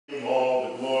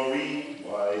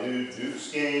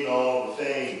dukes gain all the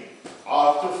fame?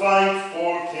 Off to fight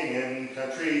for king and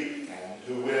country, and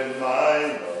to win my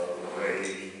love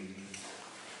reign.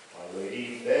 My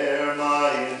lady fair,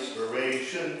 my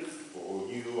inspiration, for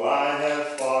you I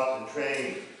have fought and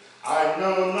trained. I'm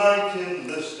no knight in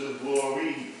list of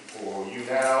glory, for you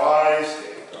now I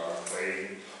stake our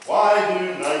claim. Why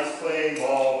do knights claim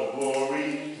all the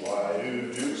glory? Why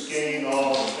do dukes gain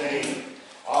all the fame?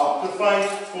 Off to fight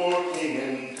for king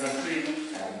and country,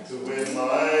 and to win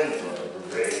my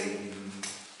love reign.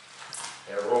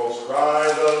 Heralds cry,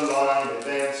 the line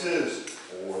advances,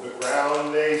 for the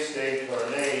crown they stake her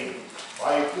name.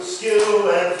 Fight with skill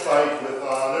and fight with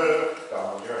honor,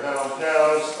 don your helm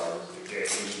now, start the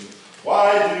game.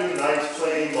 Why do knights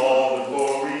claim all the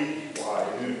glory? Why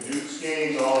do dukes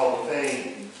gain all the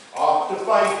fame? Off to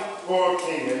fight for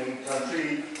king and country,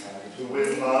 and to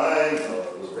win my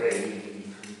love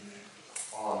reign.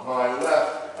 On my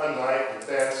left a knight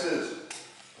advances,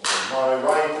 on my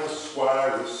right a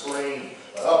squire is slain.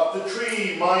 But up the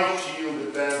tree my shield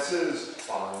advances,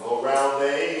 final round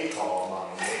they call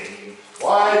my name.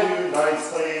 Why do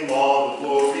knights claim all the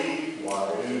glory?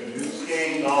 Why do dukes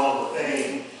gain all the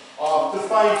fame? Off to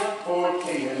fight for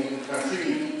king and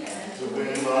country, and to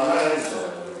win my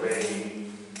love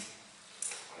reign.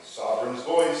 My sovereign's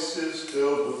voice is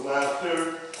filled with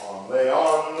laughter,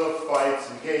 on the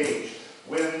fights engaged.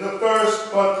 Win the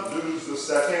first, but lose the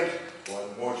second,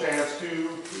 one more chance to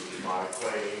prove my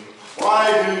claim.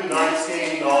 Why do knights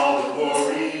gain all the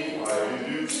glory? Why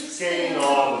do dukes gain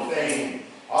all the fame?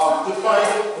 Off to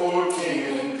fight for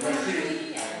king and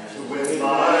country, and to win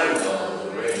my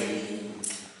love reign.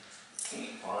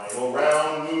 Final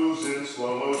round moves in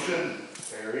slow motion,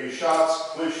 parry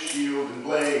shots with shield and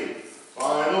blade.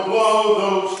 Final blow,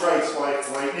 though strikes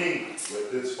like lightning,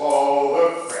 with its fall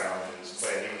the crown is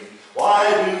claimed. Why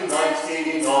do knights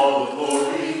gain all the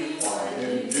glory? Why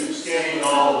do dukes gain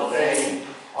all the fame?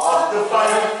 Off to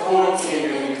fight for king